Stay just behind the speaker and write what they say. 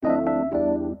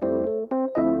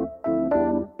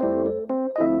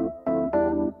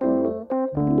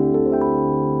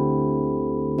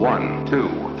1,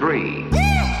 2, 3.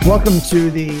 Welcome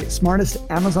to the Smartest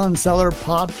Amazon Seller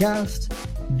Podcast,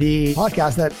 the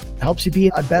podcast that helps you be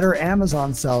a better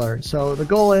Amazon seller. So the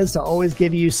goal is to always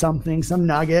give you something, some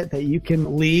nugget that you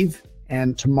can leave,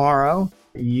 and tomorrow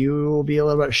you will be a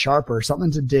little bit sharper,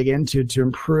 something to dig into to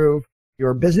improve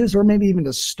your business or maybe even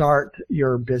to start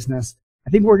your business. I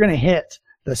think we're going to hit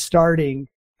the starting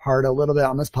part a little bit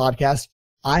on this podcast.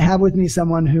 I have with me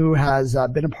someone who has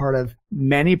been a part of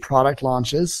many product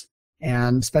launches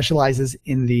and specializes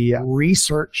in the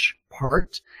research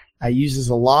part. Uses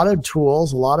a lot of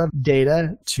tools, a lot of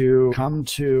data to come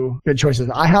to good choices.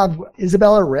 I have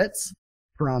Isabela Ritz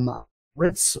from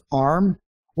Ritz Arm.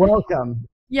 Welcome.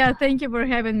 Yeah, thank you for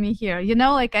having me here. You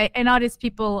know, like I noticed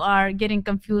people are getting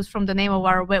confused from the name of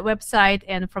our website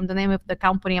and from the name of the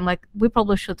company. I'm like, we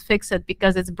probably should fix it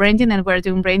because it's branding and we're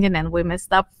doing branding and we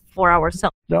messed up for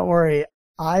ourselves. Don't worry.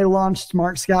 I launched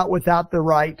Smart Scout without the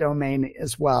right domain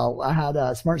as well. I had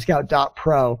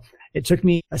smartscout.pro. It took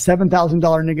me a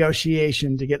 $7,000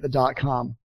 negotiation to get the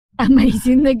 .com.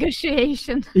 Amazing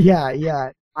negotiation.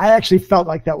 Yeah. I actually felt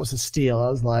like that was a steal. I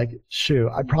was like, shoot,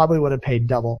 I probably would have paid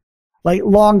double. Like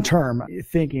long-term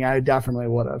thinking, I definitely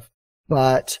would have.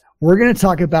 But we're going to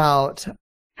talk about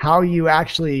how you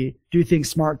actually do things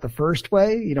smart the first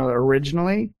way,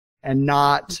 originally, and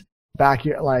not back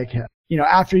like,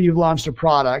 after you've launched a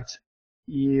product,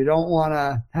 you don't want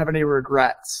to have any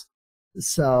regrets.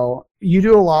 So you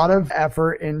do a lot of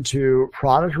effort into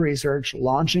product research,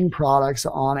 launching products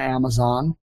on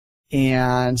Amazon.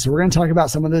 And so we're going to talk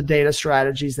about some of the data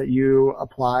strategies that you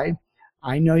apply.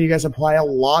 I know you guys apply a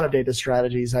lot of data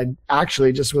strategies. I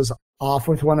actually just was off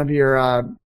with one of your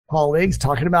colleagues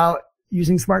talking about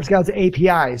using Smart Scout's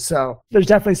API. So there's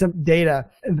definitely some data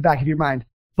in the back of your mind.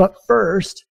 But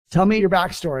first, tell me your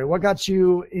backstory. What got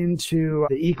you into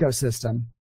the ecosystem?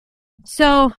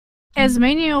 So as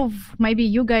many of maybe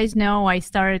you guys know, I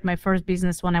started my first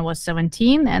business when I was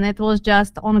 17, and it was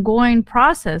just ongoing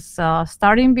process,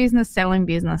 starting business, selling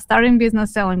business, starting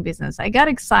business, selling business. I got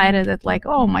excited at like,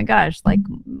 oh my gosh, like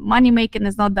money making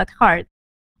is not that hard.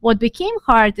 What became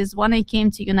hard is when I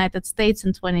came to United States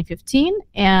in 2015,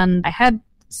 and I had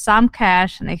some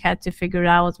cash and I had to figure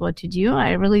out what to do.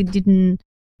 I really didn't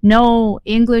know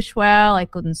English well. I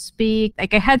couldn't speak.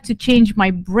 Like I had to change my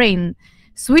brain,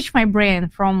 switch my brain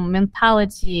from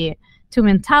mentality to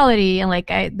mentality. And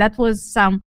that was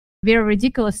some very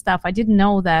ridiculous stuff. I didn't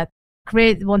know that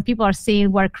when people are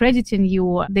saying we're crediting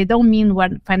you, they don't mean we're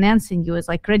financing you. It's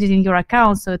like crediting your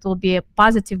account. So it will be a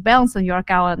positive balance on your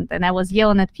account. And I was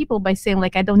yelling at people by saying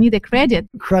I don't need a credit.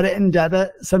 Credit and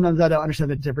debit. Sometimes I don't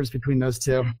understand the difference between those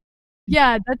two.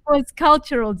 Yeah, that was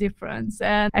cultural difference.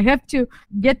 And I have to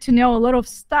get to know a lot of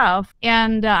stuff.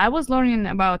 And I was learning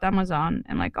about Amazon.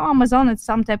 And Amazon is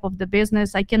some type of the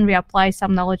business. I can reapply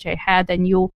some knowledge I had. I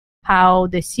knew how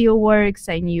the SEO works.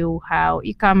 I knew how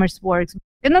e-commerce works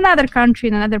in another country,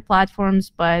 in other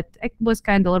platforms, but it was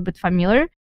kind of a little bit familiar.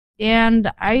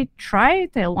 And I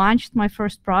tried. I launched my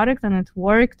first product and it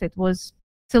worked. It was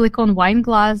silicone wine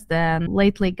glass. Then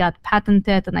lately got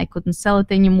patented and I couldn't sell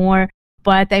it anymore.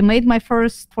 But I made my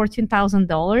first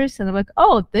 $14,000 and I'm like,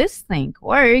 oh, this thing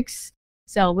works.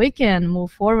 So we can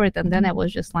move forward. And then I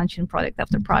was just launching product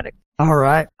after product. All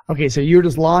right. Okay. So you're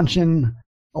just launching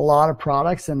a lot of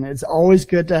products and it's always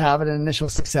good to have an initial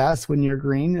success when you're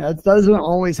green. That doesn't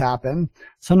always happen.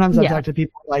 Sometimes I talk to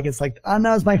people it's like, oh,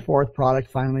 no, it's my fourth product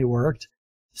finally worked.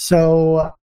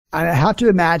 So I have to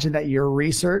imagine that your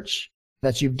research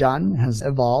that you've done has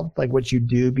evolved, like what you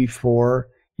do before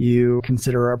you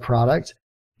consider a product.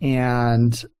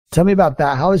 And tell me about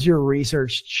that. How has your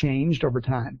research changed over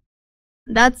time?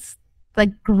 That's a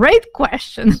great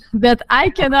question that I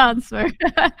can answer.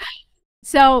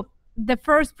 So the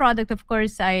first product, of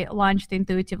course, I launched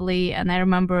intuitively. And I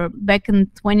remember back in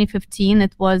 2015,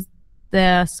 it was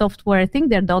the software. I think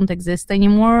they don't exist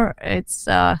anymore. It's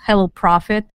Hello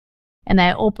Profit. And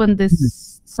I opened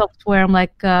this software. I'm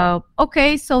like,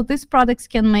 okay, so these products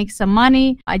can make some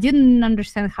money. I didn't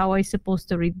understand how I was supposed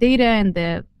to read data and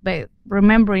by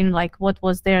remembering what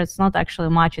was there, it's not actually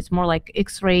much. It's more like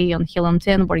X-ray on Helium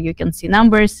 10 where you can see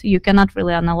numbers. You cannot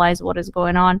really analyze what is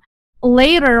going on.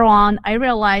 Later on, I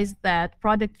realized that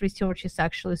product research is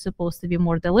actually supposed to be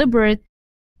more deliberate.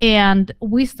 And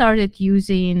we started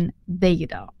using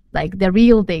data, like the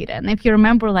real data. And if you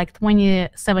remember,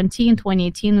 2017,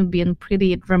 2018 have been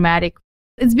pretty dramatic.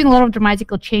 It's been a lot of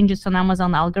dramatical changes on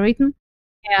Amazon algorithm.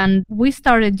 And we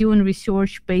started doing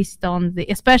research based on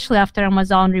especially after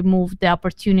Amazon removed the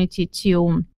opportunity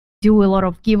to do a lot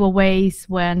of giveaways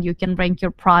when you can rank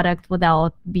your product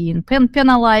without being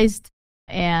penalized.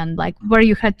 and like where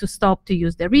you had to stop to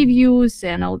use the reviews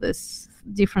and all these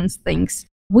different things.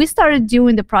 We started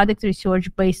doing the product research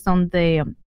based on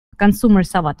the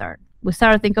consumer's avatar. We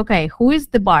started thinking, okay, who is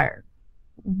the buyer?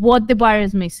 What the buyer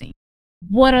is missing?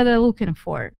 What are they looking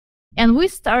for? And we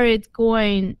started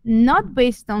going not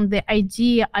based on the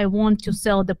idea, I want to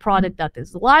sell the product that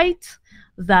is light,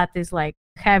 that is like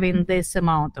having this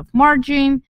amount of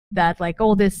margin, that like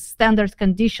all these standard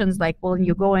conditions, like when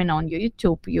you're going on your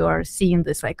YouTube, you are seeing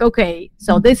this like, okay,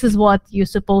 so this is what you're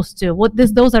supposed to,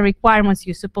 those are requirements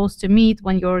you're supposed to meet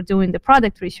when you're doing the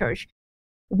product research.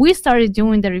 We started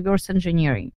doing the reverse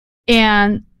engineering.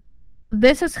 And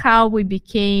this is how we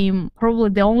became probably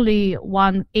the only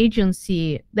one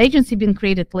agency. The agency been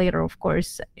created later, of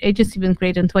course. Agency been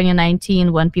created in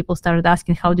 2019 when people started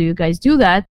asking, how do you guys do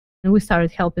that? And we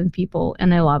started helping people,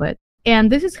 and I love it.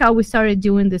 And this is how we started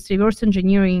doing this reverse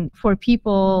engineering for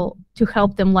people to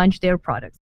help them launch their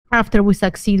products after we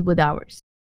succeed with ours.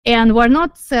 And we're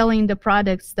not selling the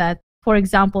products that, for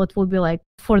example, it will be like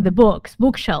for the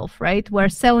bookshelf, right? We're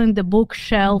selling the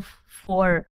bookshelf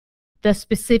for the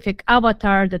specific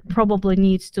avatar that probably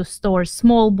needs to store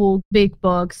small book, big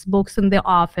books, books in the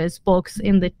office, books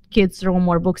in the kids' room,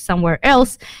 or books somewhere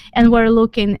else. And we're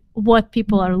looking what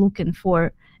people are looking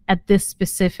for at this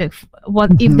specific,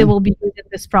 if they will be using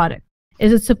this product.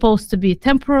 Is it supposed to be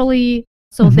temporarily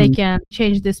so they can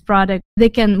change this product? They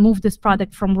can move this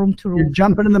product from room to room. You're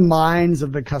jumping in the minds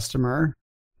of the customer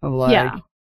of like,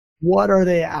 what are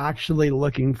they actually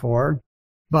looking for?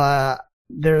 But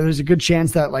there's a good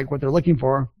chance that like what they're looking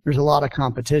for, there's a lot of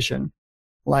competition.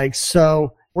 Like,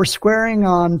 so we're squaring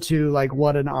on to like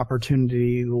what an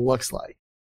opportunity looks like.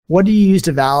 What do you use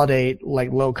to validate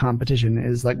like low competition?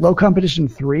 Is like low competition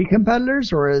 3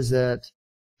 competitors, or is it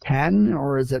 10,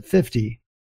 or is it 50?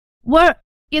 Well,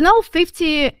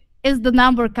 50 is the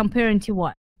number comparing to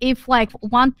what? If like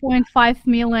 1.5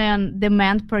 million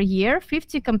demand per year,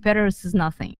 50 competitors is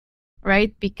nothing,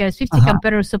 right? Because 50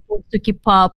 competitors are supposed to keep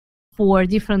up for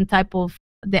different type of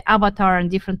the avatar and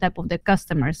different type of the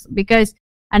customers. Because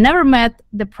I never met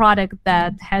the product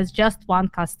that has just one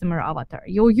customer avatar.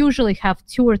 You usually have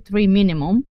 2 or 3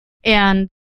 minimum. And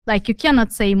like you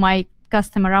cannot say my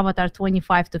customer avatar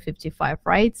 25 to 55,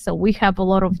 right? So we have a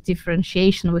lot of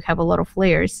differentiation. We have a lot of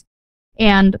layers.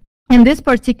 And in this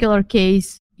particular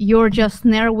case, you're just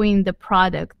narrowing the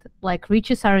product, like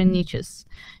riches are in niches.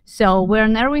 So we're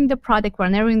narrowing the product, we're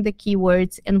narrowing the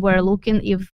keywords, and we're looking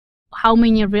how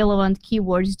many relevant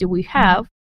keywords do we have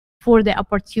for the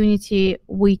opportunity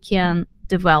we can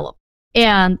develop.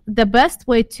 And the best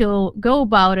way to go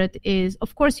about it is,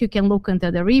 of course, you can look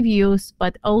into the reviews,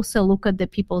 but also look at the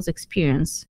people's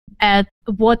experience, at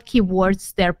what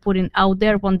keywords they're putting out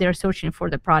there when they're searching for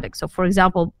the product. So, for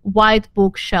example, white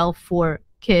bookshelf for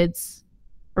kids'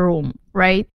 room,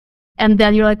 right? And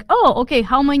then you're like, oh, okay,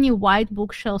 how many white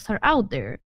bookshelves are out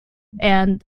there?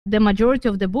 And the majority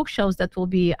of the bookshelves that will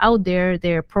be out there,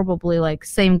 they're probably like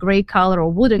same gray color or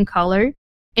wooden color.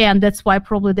 And that's why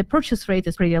probably the purchase rate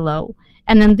is pretty low.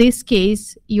 And in this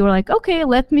case, you're like, okay,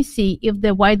 let me see if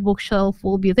the white bookshelf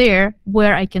will be there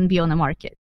where I can be on the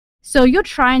market. So you're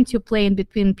trying to play in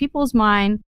between people's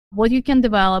mind, what you can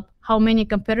develop, how many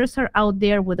competitors are out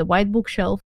there with a white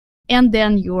bookshelf, and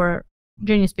then you're,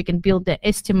 generally speaking, build the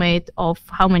estimate of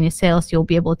how many sales you'll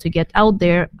be able to get out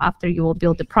there after you will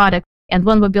build the product. And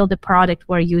when we build the product,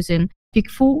 we're using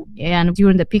PickFu, and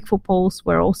during the PickFu polls,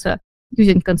 we're also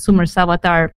using consumer's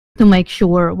avatar to make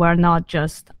sure we're not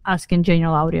just asking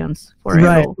general audience for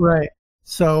it. Right.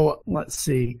 So let's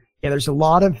see. Yeah, there's a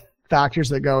lot of factors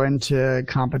that go into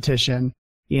competition.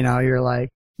 You're like,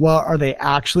 well, are they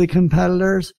actually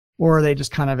competitors, or are they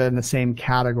just kind of in the same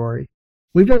category?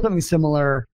 We've done something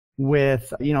similar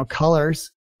with,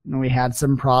 colors. And we had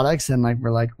some products, and like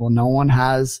we're like, well, no one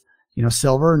has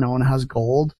silver, no one has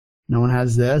gold, no one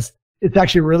has this. It's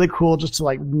actually really cool just to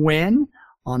like win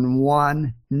on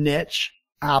one niche.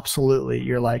 Absolutely.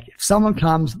 You're like, if someone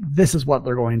comes, this is what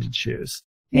they're going to choose.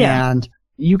 Yeah. And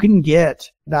you can get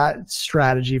that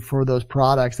strategy for those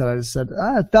products that I just said,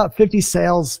 about 50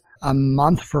 sales a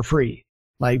month for free.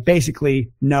 Like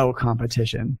basically no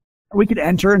competition. We could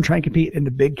enter and try and compete in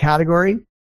the big category,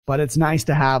 but it's nice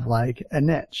to have like a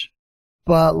niche.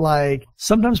 But like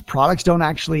sometimes products don't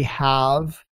actually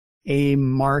have a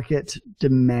market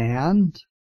demand.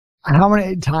 How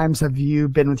many times have you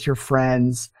been with your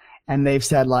friends and they've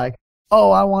said like,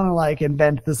 oh, I want to like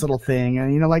invent this little thing.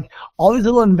 And like all these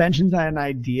little inventions and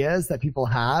ideas that people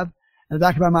have. In the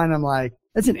back of my mind, I'm like,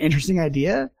 that's an interesting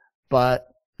idea, but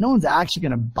no one's actually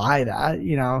going to buy that.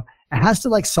 It has to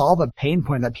like solve a pain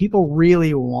point that people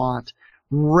really want.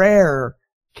 Rare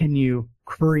can you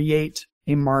create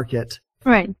a market.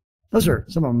 Right. Those are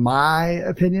some of my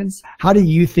opinions. How do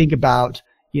you think about,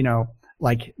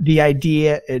 like the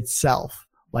idea itself,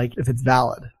 like if it's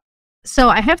valid? So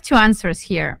I have two answers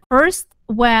here. First,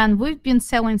 when we've been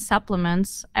selling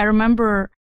supplements, I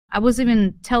remember I was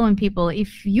even telling people,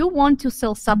 if you want to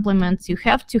sell supplements, you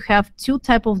have to have two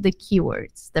types of the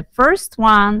keywords. The first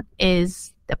one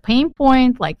is the pain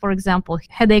point, like for example,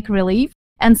 headache relief.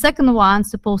 And second one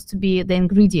supposed to be the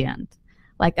ingredient,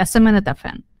 like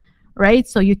acetaminophen, right?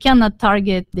 So you cannot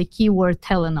target the keyword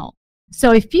Tylenol.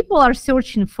 So if people are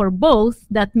searching for both,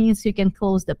 that means you can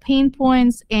close the pain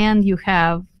points and you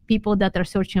have people that are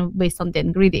searching based on the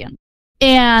ingredient.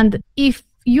 And if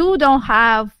you don't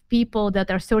have people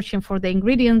that are searching for the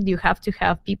ingredient, you have to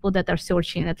have people that are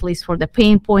searching at least for the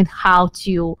pain point, how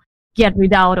to get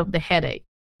rid out of the headache.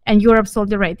 And you're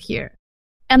absolutely right here.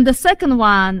 And the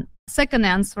second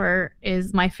answer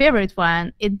is my favorite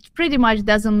one. It pretty much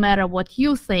doesn't matter what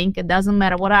you think. It doesn't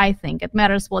matter what I think. It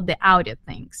matters what the audience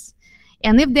thinks.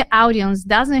 And if the audience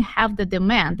doesn't have the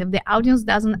demand, if the audience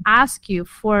doesn't ask you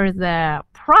for the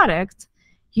product,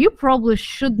 you probably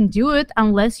shouldn't do it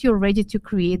unless you're ready to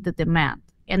create the demand.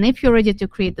 And if you're ready to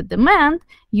create the demand,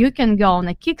 you can go on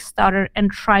a Kickstarter and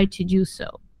try to do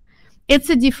so. It's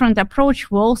a different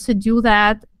approach. We also do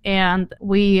that, and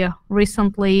we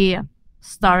recently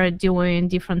started doing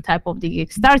different type of the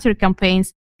Kickstarter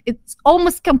campaigns. It's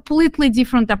almost completely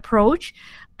different approach,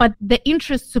 but the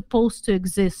interest is supposed to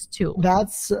exist too.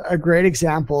 That's a great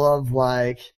example of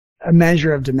like a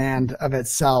measure of demand of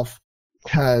itself,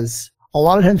 because a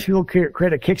lot of times people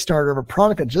create a Kickstarter of a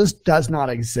product that just does not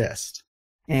exist.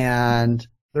 And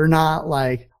they're not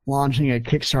like launching a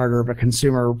Kickstarter of a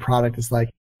consumer product. It's like,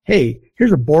 hey,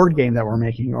 here's a board game that we're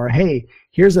making, or hey,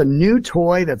 here's a new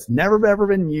toy that's never ever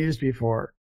been used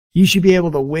before. You should be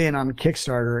able to win on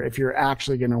Kickstarter if you're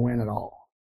actually going to win at all.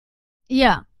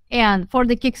 Yeah. And for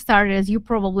the Kickstarters, you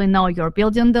probably know you're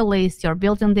building the list, you're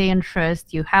building the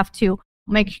interest. You have to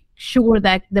make sure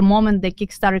that the moment the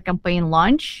Kickstarter campaign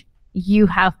launch, you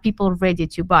have people ready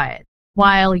to buy it.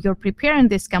 While you're preparing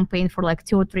this campaign for like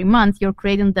 2 or 3 months, you're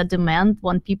creating the demand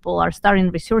when people are starting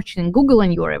researching and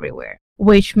Googling you everywhere,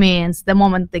 which means the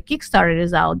moment the Kickstarter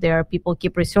is out there, people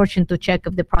keep researching to check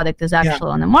if the product is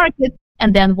actually on the market.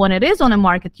 And then when it is on the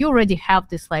market, you already have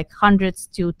this like hundreds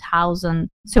to thousands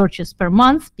searches per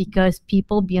month because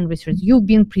people being researched. You've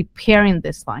been preparing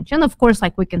this launch. And of course,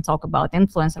 like we can talk about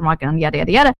influencer marketing, yada,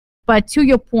 yada, yada. But to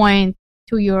your point,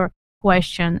 to your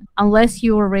question, unless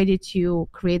you are ready to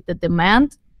create the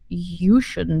demand, you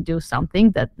shouldn't do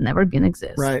something that never been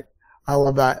exist. Right. I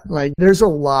love that. Like there's a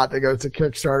lot that goes to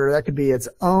Kickstarter. That could be its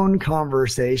own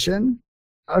conversation.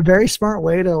 A very smart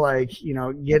way to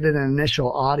get an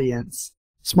initial audience.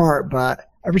 Smart, but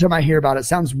every time I hear about it, it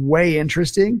sounds way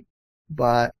interesting,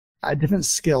 but a different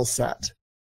skill set.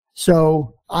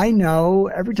 So I know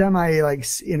every time I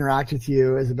interact with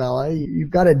you, Isabela, you've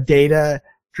got a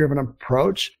data-driven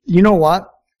approach. You know what?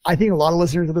 I think a lot of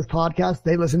listeners of this podcast,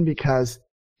 they listen because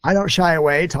I don't shy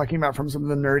away talking about from some of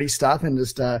the nerdy stuff and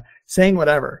just saying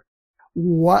whatever.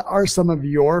 What are some of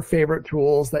your favorite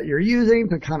tools that you're using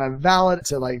to kind of validate,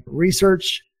 to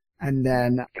research and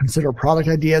then consider product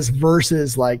ideas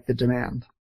versus the demand?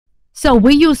 So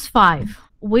we use 5.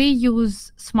 We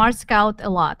use Smart Scout a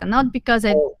lot, and not because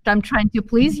I'm trying to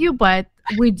please you, but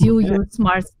we do use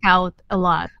Smart Scout a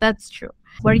lot. That's true.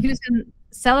 We're using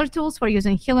seller tools. We're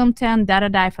using Helium 10, Data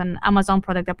Dive, and Amazon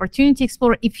Product Opportunity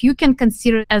Explorer. If you can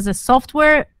consider it as a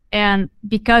software, and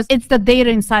because it's the data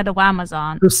inside of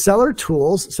Amazon. So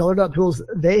seller.tools,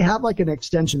 they have an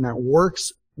extension that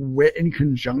works in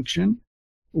conjunction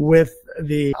with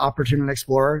the Opportunity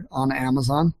Explorer on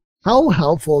Amazon. How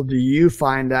helpful do you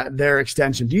find that their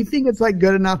extension? Do you think it's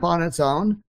good enough on its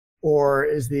own, or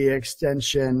is the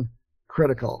extension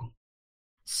critical?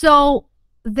 So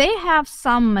they have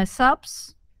some mess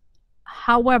ups.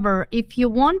 However, if you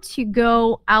want to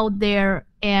go out there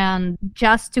and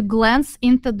just to glance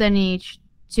into the niche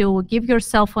to give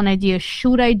yourself an idea,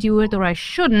 should I do it or I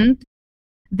shouldn't,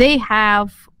 they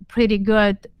have pretty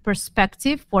good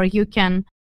perspective where you can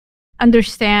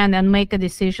understand and make a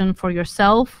decision for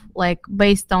yourself,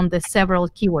 based on the several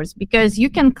keywords, because you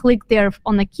can click there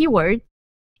on a keyword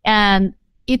and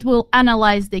it will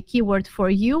analyze the keyword for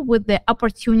you with the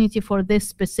opportunity for this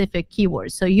specific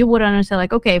keyword. So you would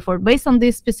understand okay, based on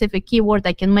this specific keyword,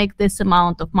 I can make this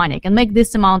amount of money. I can make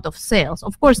this amount of sales.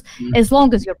 Of course, as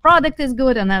long as your product is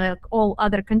good and all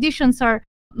other conditions are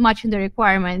matching the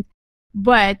requirement.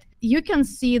 But you can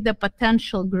see the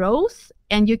potential growth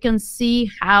and you can see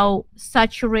how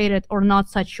saturated or not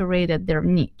saturated their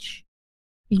niche.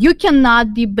 you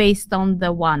cannot be based on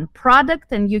the one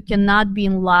product, and you cannot be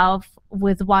in love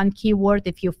with one keyword.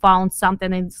 If you found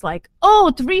something and it's like,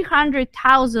 oh,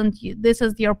 300,000, this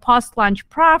is your post-launch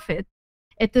profit.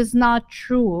 It is not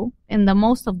true in the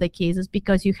most of the cases,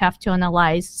 because you have to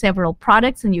analyze several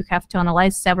products and you have to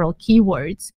analyze several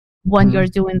keywords when you're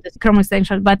doing the Chrome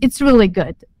extension. But it's really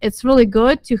good. It's really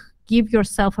good to give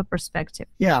yourself a perspective.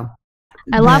 Yeah.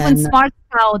 I love in Smart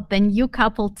Scout, the new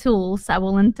couple tools. I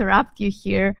will interrupt you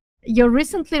here. You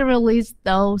recently released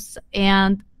those,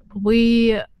 and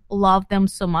we love them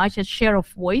so much. It's Share of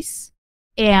Voice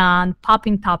and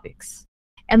Popping Topics.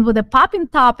 And with the Popping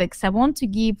Topics, I want to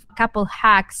give a couple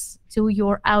hacks to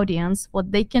your audience,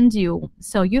 what they can do.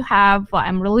 So you have,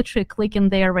 I'm literally clicking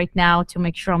there right now to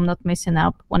make sure I'm not messing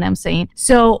up what I'm saying.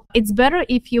 So it's better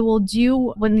if you will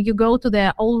do, when you go to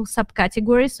the all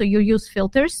subcategories, so you use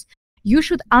filters, you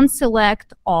should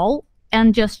unselect all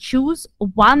and just choose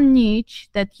one niche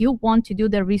that you want to do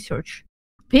the research.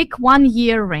 Pick 1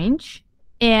 year range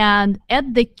and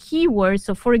add the keywords.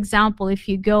 So for example, if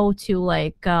you go to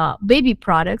like baby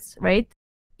products, right,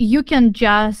 you can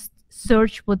just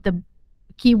search with the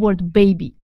keyword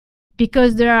baby,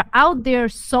 because there are out there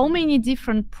so many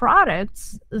different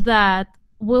products that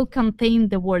will contain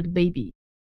the word baby.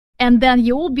 And then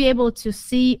you will be able to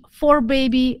see for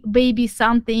baby, baby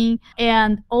something,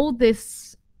 and all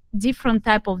this different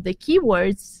type of the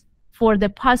keywords for the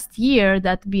past year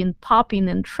that been popping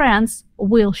in trends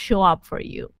will show up for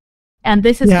you. And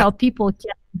this is how people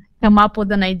can come up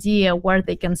with an idea where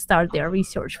they can start their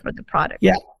research for the product.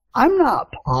 Yeah. I'm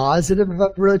not positive if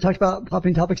I've really talked about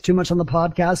popping topics too much on the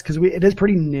podcast, because it is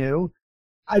pretty new.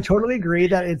 I totally agree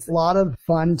that it's a lot of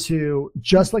fun to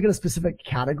just look at a specific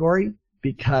category,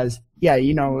 because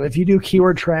if you do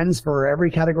keyword trends for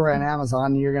every category on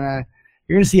Amazon, you're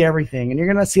gonna see everything, and you're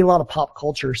gonna see a lot of pop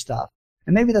culture stuff.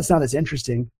 And maybe that's not as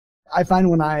interesting. I find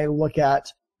when I look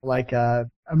at like a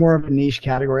more of a niche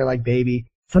category like baby,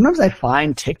 sometimes I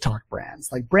find TikTok brands,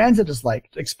 like brands that just like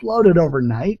exploded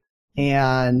overnight.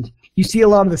 And you see a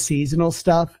lot of the seasonal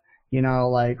stuff,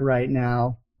 like right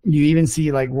now, you even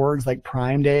see like words like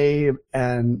Prime Day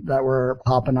and that were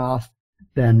popping off.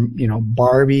 Then,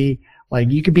 Barbie, like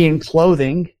you could be in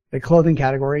clothing, the clothing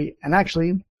category. And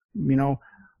actually,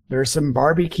 there's some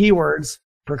Barbie keywords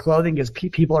for clothing, because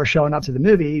people are showing up to the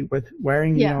movie with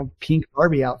wearing, pink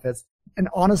Barbie outfits. And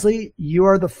honestly, you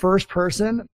are the first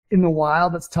person in the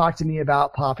wild that's talked to me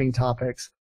about popping topics.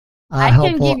 I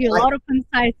can give you a lot of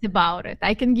insights about it.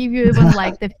 I can give you even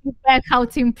like the feedback, how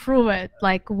to improve it.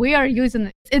 Like we are using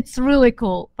it. It's really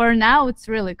cool. For now, it's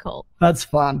really cool. That's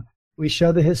fun. We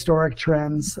show the historic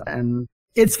trends, and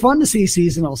it's fun to see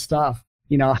seasonal stuff,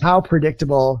 how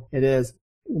predictable it is.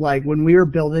 Like when we were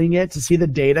building it, to see the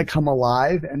data come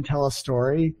alive and tell a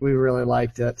story, we really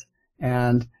liked it.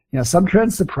 And, some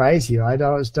trends surprise you. I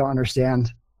just don't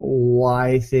understand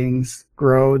why things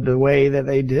grow the way that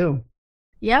they do.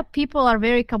 Yeah, people are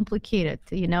very complicated.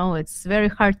 It's very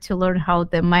hard to learn how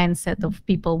the mindset of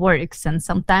people works. And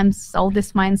sometimes all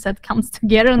this mindset comes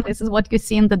together, and this is what you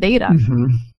see in the data.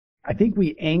 Mm-hmm. I think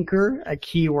we anchor a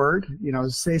keyword,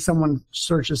 say someone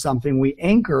searches something, we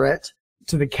anchor it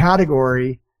to the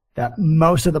category that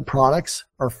most of the products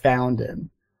are found in.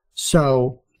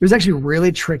 So it was actually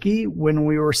really tricky when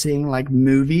we were seeing like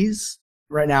movies.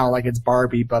 Right now, like it's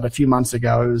Barbie, but a few months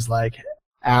ago, it was like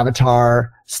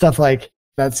Avatar, stuff like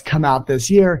that's come out this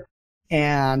year.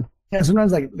 And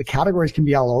sometimes like the categories can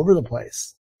be all over the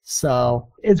place. So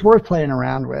it's worth playing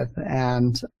around with.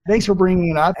 And thanks for bringing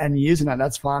it up and using it.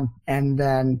 That's fun. And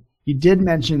then you did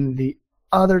mention the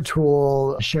other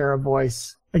tool, Share a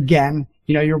Voice. Again,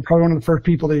 you're probably one of the first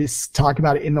people to talk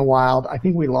about it in the wild. I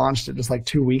think we launched it just like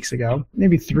 2 weeks ago,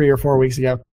 maybe 3 or 4 weeks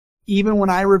ago. Even when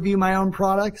I review my own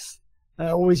products, it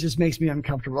always just makes me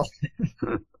uncomfortable.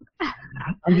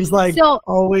 I'm just like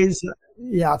always,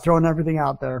 throwing everything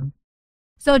out there.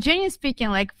 So generally speaking,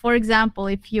 like for example,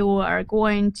 if you are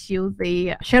going to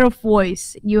the Share of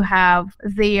Voice, you have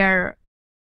there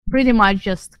pretty much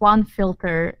just one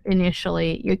filter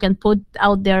initially. You can put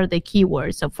out there the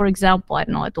keywords. So for example, I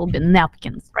don't know, it will be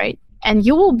napkins, right? And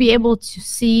you will be able to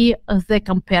see the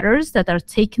competitors that are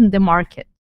taking the market.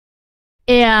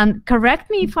 And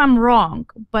correct me if I'm wrong,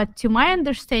 but to my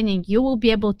understanding, you will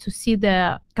be able to see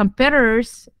the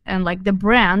competitors and like the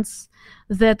brands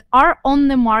that are on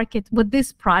the market with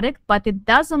this product, but it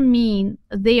doesn't mean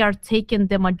they are taking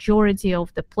the majority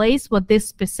of the place with this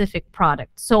specific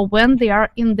product. So when they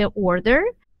are in the order,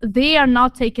 they are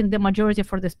not taking the majority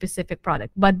for the specific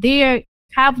product, but they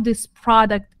have this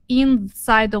product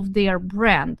inside of their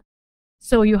brand.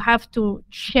 So you have to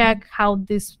check how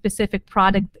this specific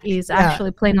product is actually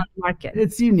playing on the market.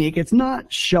 It's unique. It's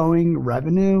not showing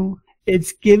revenue.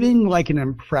 It's giving like an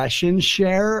impression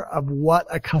share of what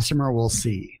a customer will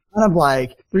see. Kind of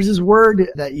like, there's this word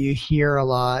that you hear a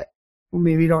lot. Well,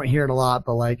 maybe you don't hear it a lot,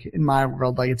 but like in my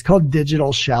world, like it's called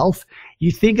digital shelf.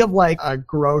 You think of like a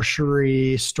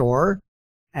grocery store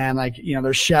and like,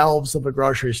 there's shelves of a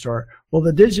grocery store. Well,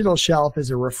 the digital shelf is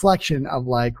a reflection of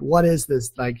like, what is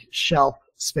this like shelf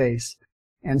space?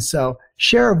 And so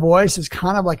share of voice is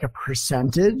kind of like a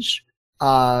percentage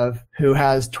of who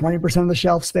has 20% of the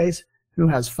shelf space, who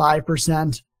has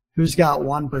 5%, who's got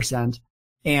 1%.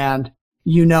 And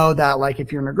that like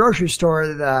if you're in a grocery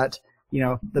store that,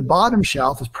 the bottom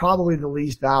shelf is probably the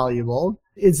least valuable.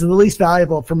 It's the least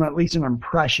valuable from at least an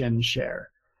impression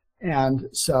share. And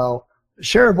so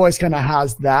share of voice kind of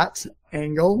has that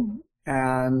angle.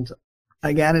 And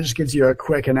again, it just gives you a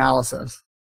quick analysis.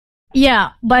 Yeah,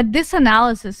 but this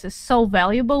analysis is so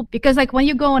valuable because like when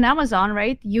you go on Amazon,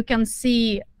 right, you can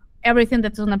see everything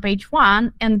that's on page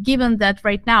 1. And given that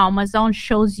right now Amazon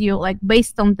shows you like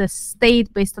based on the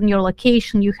state, based on your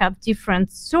location, you have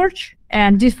different search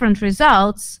and different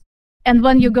results. And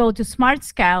when you go to Smart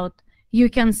Scout, you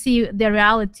can see the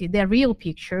reality, the real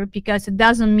picture, because it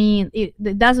doesn't mean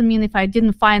if I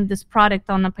didn't find this product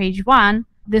on a page 1,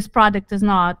 this product is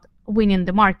not winning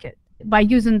the market. By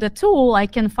using the tool, I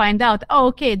can find out,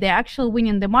 okay, they're actually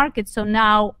winning the market. So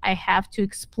now I have to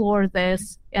explore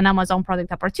this in Amazon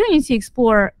Product Opportunity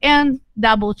Explorer and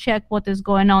double check what is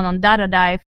going on Data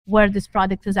Dive, where this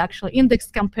product is actually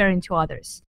indexed comparing to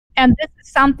others. And this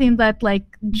is something that like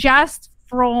just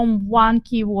from one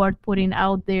keyword putting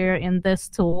out there in this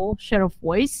tool, share of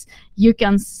voice, you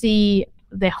can see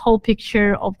the whole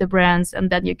picture of the brands, and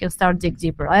then you can start dig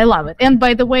deeper. I love it. And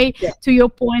by the way, to your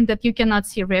point that you cannot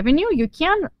see revenue, you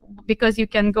can, because you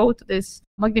can go to this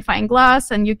magnifying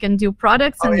glass and you can do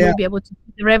products and you'll be able to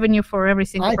see the revenue for every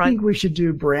single product. I think we should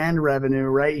do brand revenue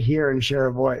right here in share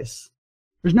of voice.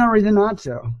 There's no reason not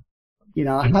to.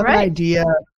 I have an idea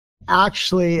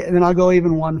actually, and then I'll go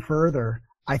even one further.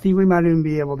 I think we might even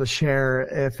be able to share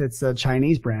if it's a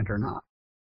Chinese brand or not.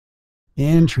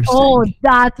 Interesting. Oh,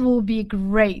 that will be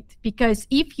great, because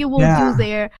if you will do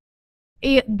there,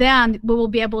 then we will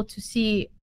be able to see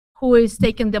who is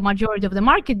taking the majority of the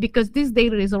market, because this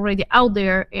data is already out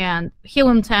there, and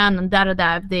Helium 10 and Data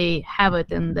Dive, they have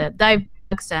it in the dive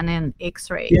box and in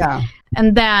X-ray. Yeah.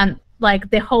 And then like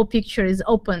the whole picture is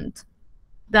opened.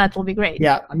 That will be great.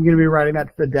 Yeah, I'm going to be writing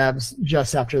that to the devs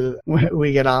just after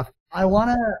we get off. I want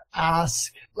to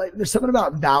ask, like, there's something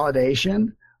about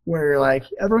validation where like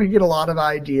everyone can get a lot of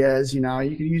ideas, you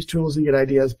can use tools and get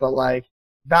ideas, but like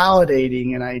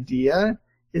validating an idea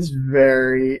is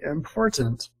very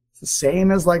important. It's the same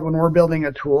as like when we're building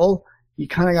a tool, you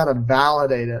kind of got to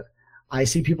validate it. I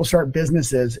see people start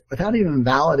businesses without even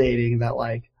validating that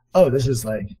like, this is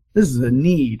a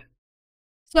need.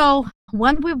 So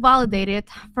when we validate it,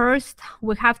 first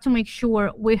we have to make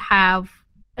sure we have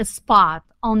a spot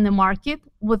on the market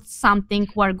with something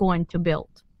we're going to build,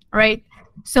 right?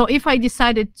 So if I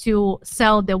decided to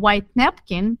sell the white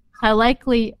napkin,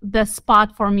 likely the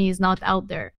spot for me is not out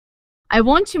there. I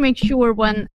want to make sure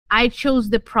when I chose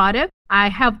the product, I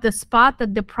have the spot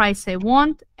at the price I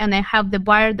want, and I have the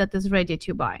buyer that is ready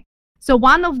to buy. So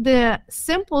one of the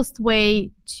simplest way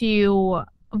to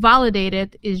validate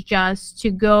it is just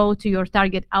to go to your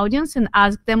target audience and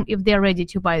ask them if they're ready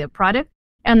to buy the product,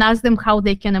 and ask them how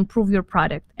they can improve your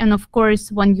product. And of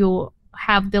course, when you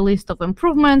have the list of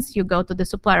improvements, you go to the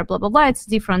supplier, blah, blah, blah, it's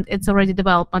different, it's already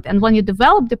development. And when you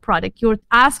develop the product, you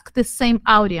ask the same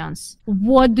audience,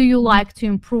 what do you like to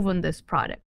improve on this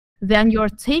product? Then you're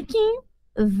taking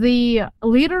the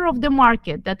leader of the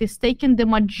market that is taking the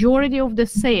majority of the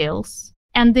sales,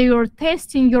 and they are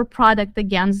testing your product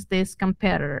against this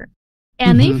competitor.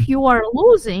 And if you are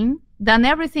losing, then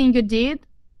everything you did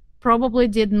probably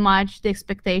didn't match the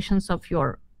expectations of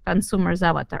your consumer's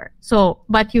avatar. So,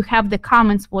 but you have the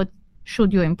comments, what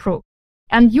should you improve?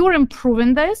 And you're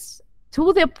improving this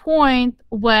to the point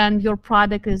when your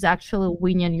product is actually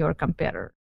winning your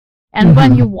competitor. And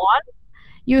when you won,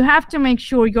 you have to make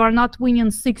sure you're not winning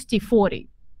 60-40,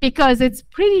 because it's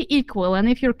pretty equal. And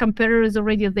if your competitor is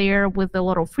already there with a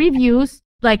lot of reviews,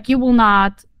 like you will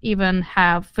not even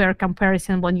have fair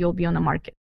comparison when you'll be on the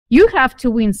market. You have to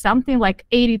win something like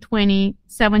 80-20,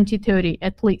 70-30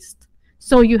 at least.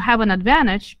 So you have an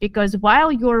advantage, because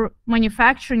while you're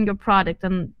manufacturing your product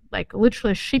and like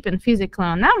literally shipping physically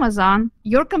on Amazon,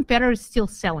 your competitor is still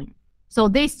selling. So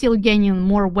they still gaining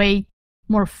more weight,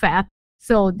 more fat.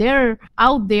 So they're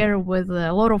out there with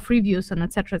a lot of reviews and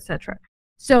et cetera, et cetera.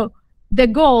 So the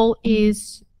goal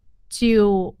is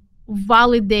to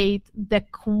validate the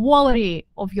quality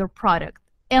of your product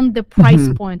and the price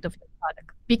point of your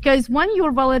product. Because when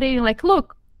you're validating, like,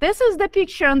 look, this is the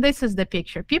picture and this is the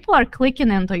picture, people are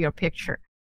clicking into your picture.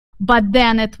 But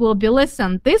then it will be,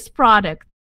 listen, this product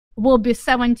will be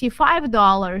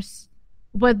 $75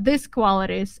 with these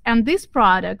qualities, and this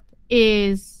product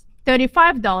is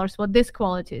 $35 with these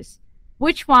qualities.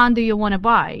 Which one do you want to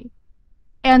buy?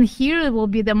 And here will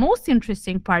be the most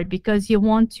interesting part, because you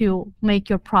want to make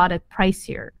your product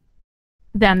pricier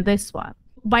than this one.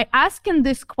 By asking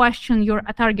this question your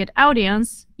target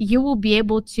audience, you will be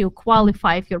able to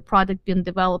qualify if your product being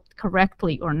developed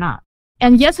correctly or not.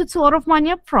 And yes, it's a lot of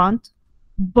money up front,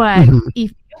 but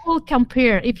if you will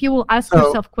compare, if you will ask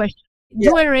yourself questions,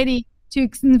 do I ready to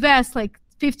invest like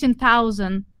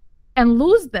 $15,000 and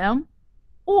lose them,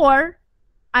 or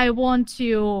I want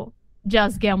to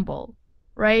just gamble,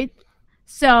 right?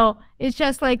 So it's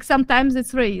just like sometimes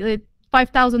it's really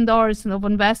 $5,000 of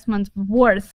investment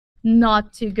worth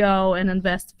not to go and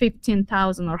invest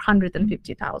 $15,000 or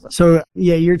 $150,000. So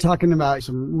yeah, you're talking about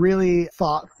some really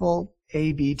thoughtful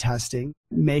A/B testing,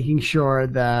 making sure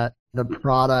that the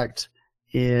product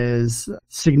is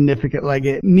significant, like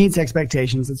it meets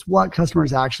expectations. It's what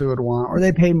customers actually would want, or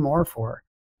they pay more for.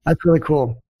 That's really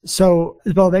cool. So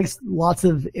Isabela, thanks. Lots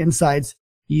of insights.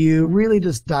 You really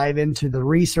just dive into the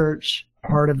research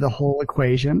part of the whole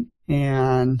equation.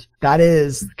 And that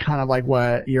is kind of like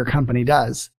what your company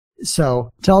does.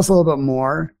 So tell us a little bit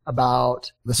more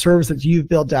about the service that you've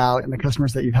built out and the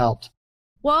customers that you've helped.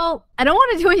 Well, I don't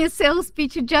want to do any sales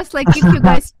pitch. Just like if you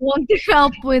guys want to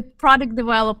help with product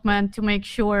development to make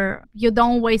sure you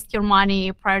don't waste your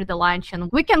money prior to the launch, and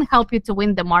we can help you to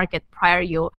win the market prior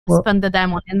you spend the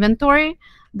time on inventory,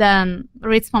 then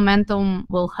Ritz Momentum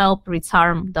will help.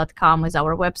 RitzArm.com is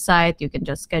our website. You can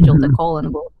just schedule the call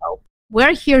and we'll help.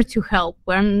 We're here to help.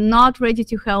 We're not ready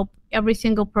to help every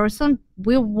single person.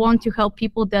 We want to help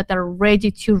people that are ready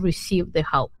to receive the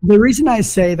help. The reason I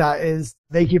say that is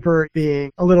thank you for being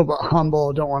a little bit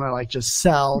humble. Don't want to like just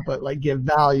sell, but like give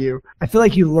value. I feel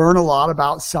like you learn a lot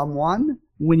about someone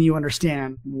when you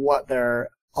understand what their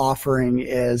offering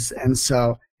is. And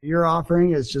so your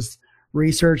offering is just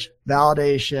research,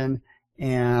 validation,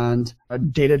 and a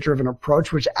data-driven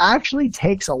approach, which actually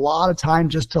takes a lot of time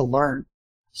just to learn.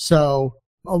 So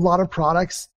a lot of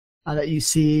products that you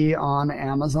see on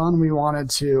Amazon, we wanted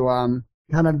to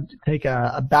kind of take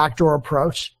a backdoor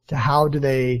approach to how do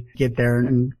they get there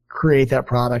and create that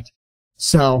product.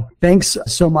 So thanks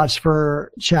so much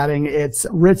for chatting. It's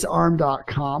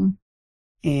ritzarm.com.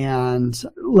 And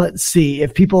let's see,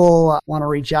 if people want to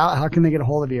reach out, how can they get a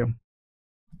hold of you?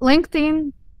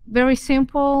 LinkedIn, very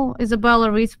simple.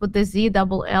 Isabela Ritz with the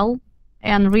Z-double-L.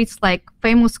 And Ritz like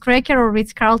famous cracker or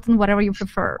Ritz-Carlton, whatever you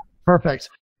prefer. Perfect.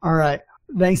 All right.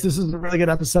 Thanks. This is a really good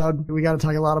episode. We got to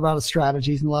talk a lot about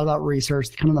strategies and a lot about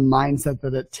research, kind of the mindset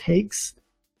that it takes.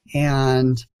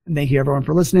 And thank you everyone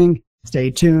for listening. Stay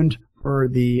tuned for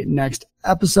the next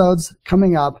episodes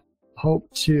coming up. Hope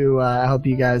you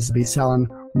guys be selling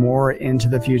more into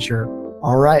the future.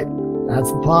 All right.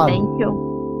 That's the pod. Thank you.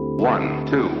 1,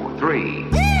 2,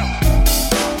 3.